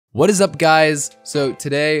What is up, guys? So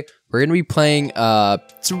today we're gonna be playing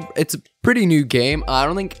it's a pretty new game. I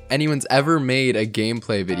don't think anyone's ever made a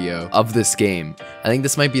gameplay video of this game. I think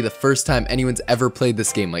this might be the first time anyone's ever played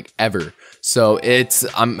this game, like ever. So it's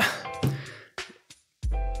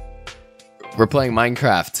we're playing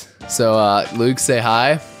Minecraft. So Luke, say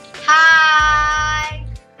hi. Hi.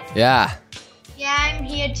 Yeah. Yeah, I'm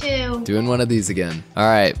here too. Doing one of these again. All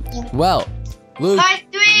right. Well, Luke. Part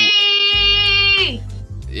 3.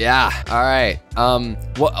 Yeah. All right.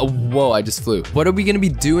 Whoa! I just flew. What are we gonna be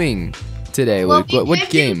doing today, Luke? What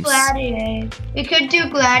games? We could do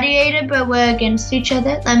Gladiator, but we're against each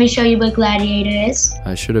other. Let me show you what Gladiator is.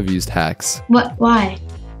 I should have used hacks. What? Why?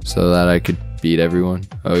 So that I could beat everyone.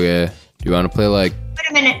 Okay. Do you want to play like? Wait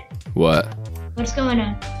a minute. What? What's going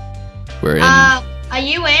on? We're in. Are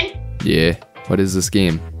you in? Yeah. What is this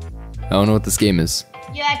game? I don't know what this game is.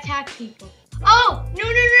 You attack people. Oh! No!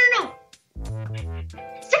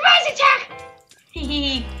 Surprise attack!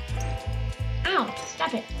 Ow!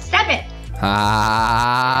 Stop it! Stop it!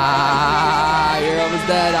 Ah! You're almost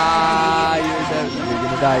dead. Ah! You're dead. You're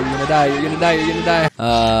gonna die. You're gonna die. You're gonna die. You're gonna die.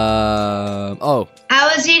 Oh.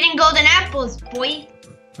 I was eating golden apples, boy. Wait,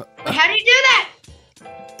 how do you do that?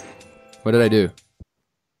 What did I do?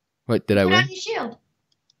 What did I Put win? on your shield.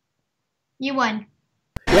 You won.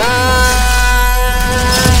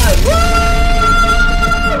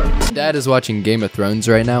 Dad is watching Game of Thrones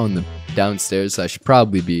right now in the downstairs, so I should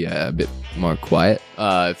probably be a bit more quiet.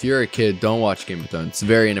 If you're a kid, don't watch Game of Thrones. It's a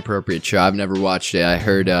very inappropriate show. I've never watched it. I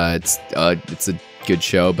heard it's a good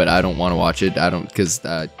show, but I don't want to watch it. I don't, because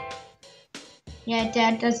Yeah,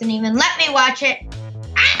 Dad doesn't even let me watch it.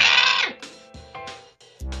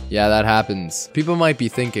 yeah, that happens. People might be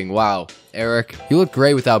thinking, wow, Eric, you look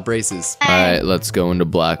great without braces. All right, let's go into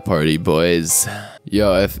Black Party, boys.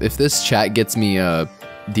 Yo, if this chat gets me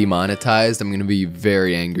demonetized, I'm gonna be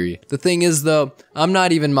very angry. The thing is, though, I'm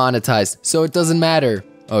not even monetized, so it doesn't matter.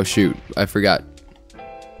 Oh shoot, I forgot.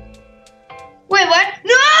 Wait, what?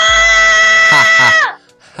 No!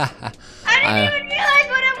 I didn't even realize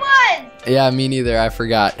what it was. Yeah, me neither. I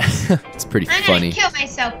forgot. It's pretty I'm funny. gonna kill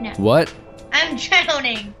myself now. What? I'm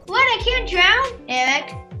drowning. What? I can't drown,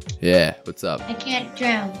 Eric. Yeah, what's up? I can't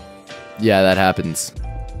drown. Yeah, that happens.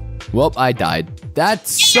 Well, I died.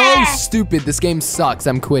 That's so stupid. This game sucks.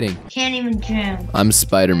 I'm quitting. Can't even drown. I'm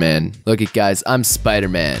Spider-Man. Look it, guys. I'm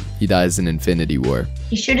Spider-Man. He dies in Infinity War.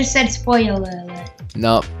 You should have said spoiler alert.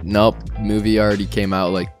 Nope. Movie already came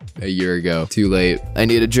out like a year ago. Too late. I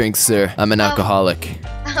need a drink, sir. I'm an alcoholic.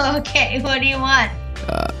 Okay, what do you want?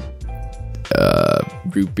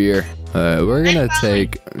 Root beer. We're gonna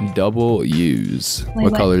take double U's.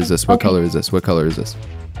 What color is this? What color is this? What color is this?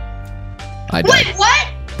 I died. Wait, what?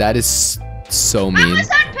 That is so I mean. was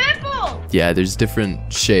on purple. Yeah, there's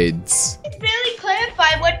different shades. It really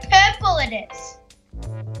clarified what purple it is.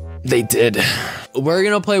 They did. We're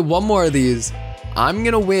gonna play one more of these. I'm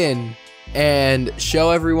gonna win and show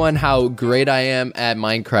everyone how great I am at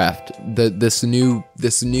Minecraft. This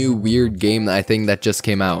new weird game that I think that just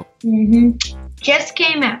came out. Just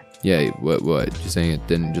came out. Yeah, what? You saying it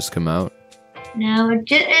didn't just come out? No,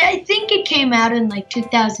 I think it came out in like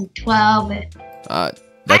 2012.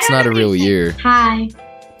 That's not a real year. Hi.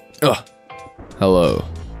 Ugh. Hello.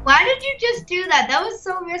 Why did you just do that? That was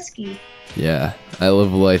so risky. Yeah, I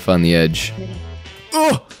live life on the edge.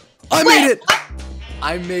 Oh, I made it.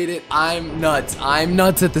 I made it. I'm nuts. I'm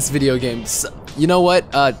nuts at this video game. So, you know what?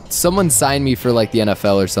 Someone sign me for like the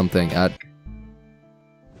NFL or something. I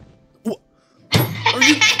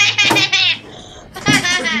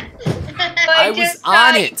was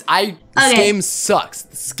on it. This game sucks.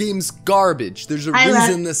 This game's garbage. There's a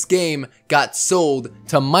reason this game got sold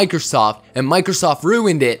to Microsoft, and Microsoft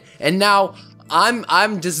ruined it. And now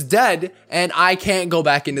I'm just dead, and I can't go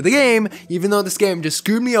back into the game, even though this game just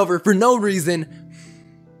screwed me over for no reason.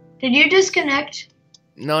 Did you disconnect?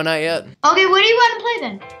 No, not yet. Okay, what do you want to play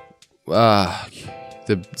then?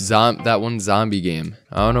 That one zombie game.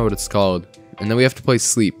 I don't know what it's called. And then we have to play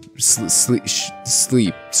Spleef.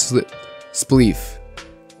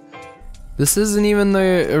 This isn't even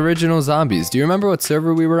the original zombies. Do you remember what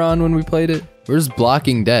server we were on when we played it? Where's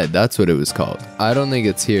Blocking Dead? That's what it was called. I don't think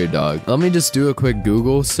it's here, dog. Let me just do a quick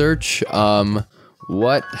Google search.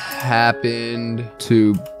 What happened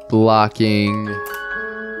to Blocking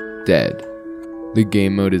Dead? The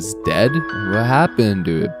game mode is dead? What happened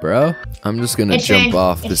to it, bro? I'm just gonna jump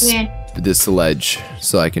off this ledge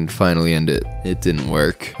so I can finally end it. It didn't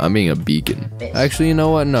work. I'm being a beacon. Actually, you know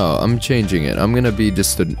what? No, I'm changing it. I'm gonna be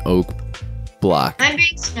just an oak block. I'm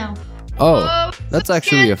being snow. Oh, that's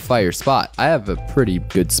actually a fire spot. I have a pretty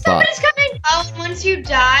good spot. Somebody's coming. Oh, once you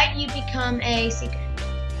die, you become a secret.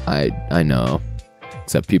 I know.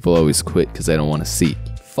 Except people always quit because they don't want to seek.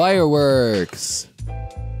 Fireworks!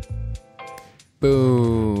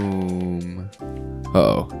 Boom.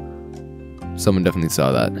 Uh-oh. Someone definitely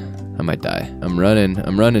saw that. I might die. I'm running,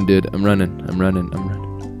 dude. I'm running.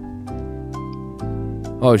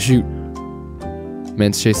 Oh, shoot.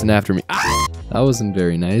 Man's chasing after me. Ah! That wasn't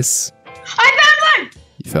very nice. I found one!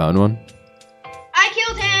 You found one? I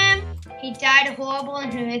killed him. He died a horrible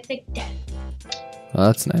and horrific death. Oh,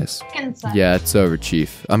 that's nice. Kinda sucks. Yeah, it's over,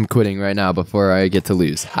 Chief. I'm quitting right now before I get to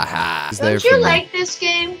lose. Haha. Don't you like this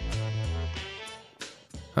game?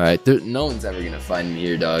 Alright, no one's ever gonna find me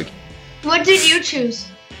here, dog. What did you choose?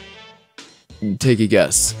 Take a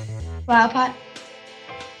guess. Flower pot?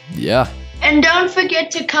 Yeah. And don't forget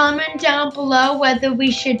to comment down below whether we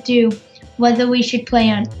should play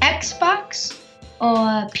on Xbox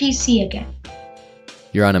or PC again.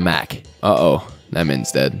 You're on a Mac. Uh-oh. That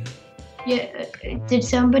man's dead. Yeah, did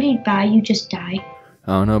somebody buy you just die?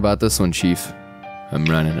 I don't know about this one, Chief. I'm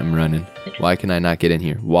running. Why can I not get in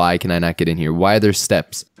here? Why are there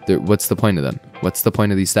steps? What's the point of them? What's the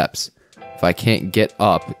point of these steps? If I can't get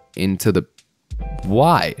up into the...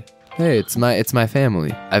 Why? Hey, it's my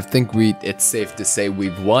family. I think it's safe to say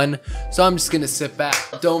we've won. So I'm just gonna sit back.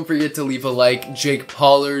 Don't forget to leave a like. Jake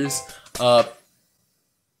Paulers.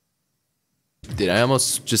 Did I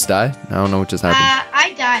almost just die? I don't know what just happened.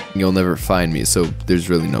 I died. You'll never find me, so there's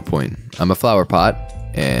really no point. I'm a flower pot,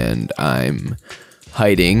 and I'm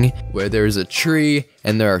hiding where there's a tree,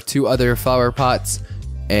 and there are 2 other flower pots,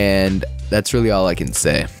 and that's really all I can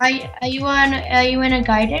say. Are you in a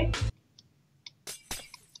garden?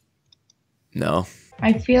 No.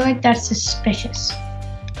 I feel like that's suspicious.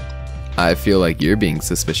 I feel like you're being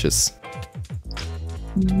suspicious.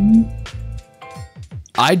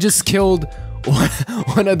 I just killed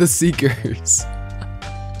one of the seekers.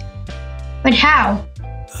 But how?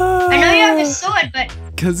 I know you have a sword, but...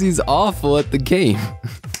 Because he's awful at the game.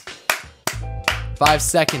 5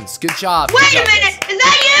 seconds. Good job. Wait a minute! Is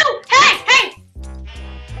that you?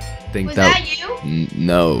 Hey! Was that you?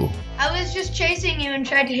 No. I was just chasing you and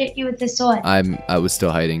tried to hit you with the sword. I was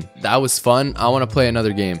still hiding. That was fun. I want to play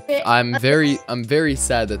another game. I'm very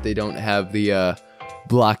sad that they don't have the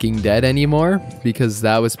Blocking Dead anymore, because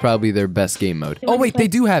that was probably their best game mode. Oh wait, they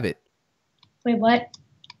do have it. Wait, what?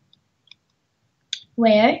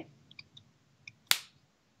 Where?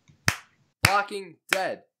 Blocking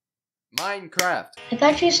Dead. Minecraft. I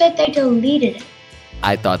thought you said they deleted it.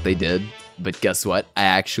 I thought they did, but guess what? I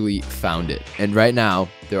actually found it. And right now,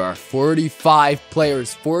 there are 45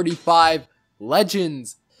 players, 45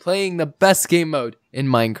 legends playing the best game mode in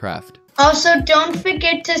Minecraft. Also, don't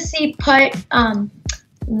forget to see part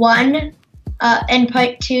 1 and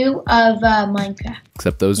part 2 of Minecraft.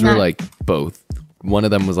 Except those were like both. One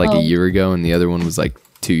of them was like a year ago, and the other one was like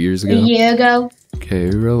 2 years ago. A year ago. Okay,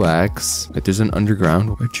 relax. Wait, there's an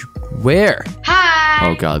underground. Where? Hi.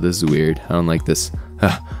 Oh god, this is weird. I don't like this.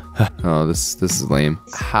 Oh, this is lame.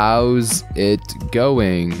 How's it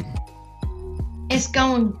going? It's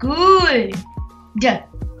going good. Duh.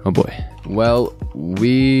 Oh boy. Well,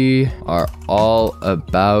 we are all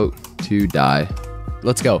about to die.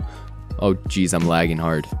 Let's go. Oh geez, I'm lagging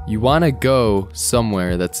hard. You want to go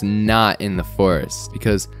somewhere that's not in the forest,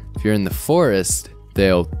 because if you're in the forest,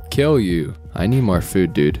 they'll kill you. I need more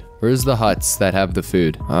food, dude. Where's the huts that have the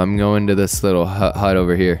food? I'm going to this little hut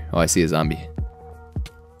over here. Oh, I see a zombie.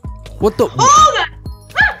 What the? Oh,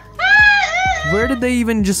 where did they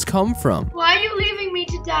even just come from? why are you leaving me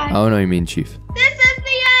to die? Oh no, you mean Chief. This is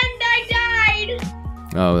the end. I died.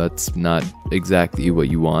 Oh, that's not exactly what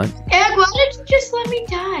you want. Eric, why did you just let me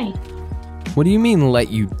die? What do you mean let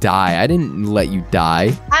you die? I didn't let you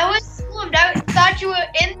die. I was swarmed. I thought you were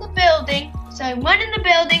in the building, so I went in the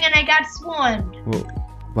building and I got swarmed. Well,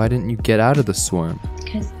 why didn't you get out of the swarm?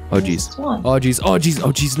 Because Oh jeez. Oh jeez. Oh jeez.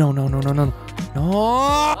 Oh jeez. No. No.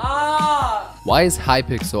 Ah! Why is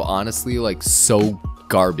Hypixel honestly like so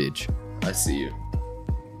garbage? I see you.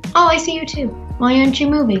 Oh, I see you too. Why aren't you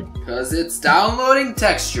moving? Because it's downloading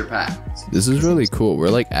texture packs. This is really cool. We're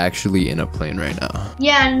like actually in a plane right now.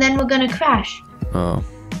 Yeah, and then we're gonna crash. Oh.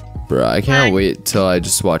 Bruh, I can't wait till I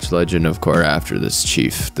just watch Legend of Korra after this,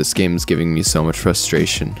 Chief. This game is giving me so much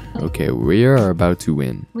frustration. Okay, we are about to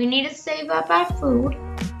win. We need to save up our food.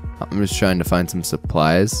 I'm just trying to find some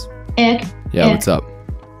supplies. Eric? Yeah, Eric, what's up?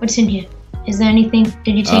 What's in here? Is there anything?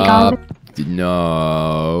 Did you take all of it?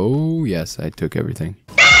 No. Yes, I took everything.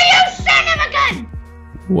 Ah, you son of a gun!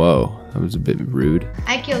 Whoa, that was a bit rude.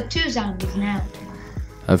 I killed 2 zombies now.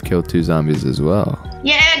 I've killed 2 zombies as well.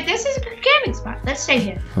 Yeah, Eric, this is a good camping spot. Let's stay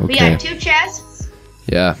here. We Okay. got 2 chests.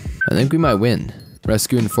 Yeah, I think we might win.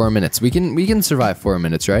 Rescue in 4 minutes. We can survive 4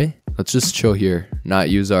 minutes, right? Let's just chill here, not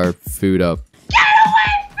use our food up. Get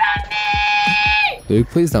away from me! Luke,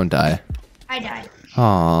 please don't die. I died.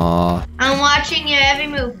 Aww. I'm watching your every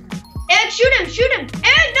move. Eric, shoot him, shoot him.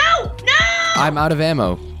 Eric, no, no! I'm out of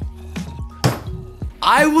ammo.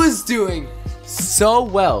 I was doing so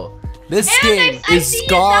well. This Eric, game I is see a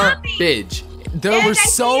zombie. garbage. There Eric, were I see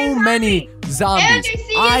so a many zombies. Eric, I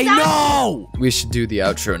see a I zombie. know. We should do the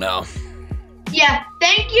outro now. Yeah,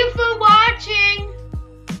 thank you for watching.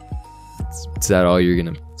 Is that all you're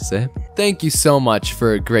gonna say? Thank you so much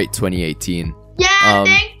for a great 2018. Yeah,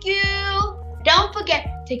 thank you. Don't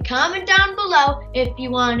forget to comment down below if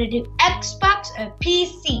you want to do Xbox or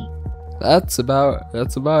PC. That's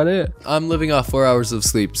about it. I'm living off 4 hours of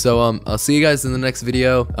sleep, so I'll see you guys in the next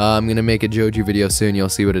video. I'm gonna make a Joji video soon. You'll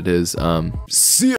see what it is. See ya.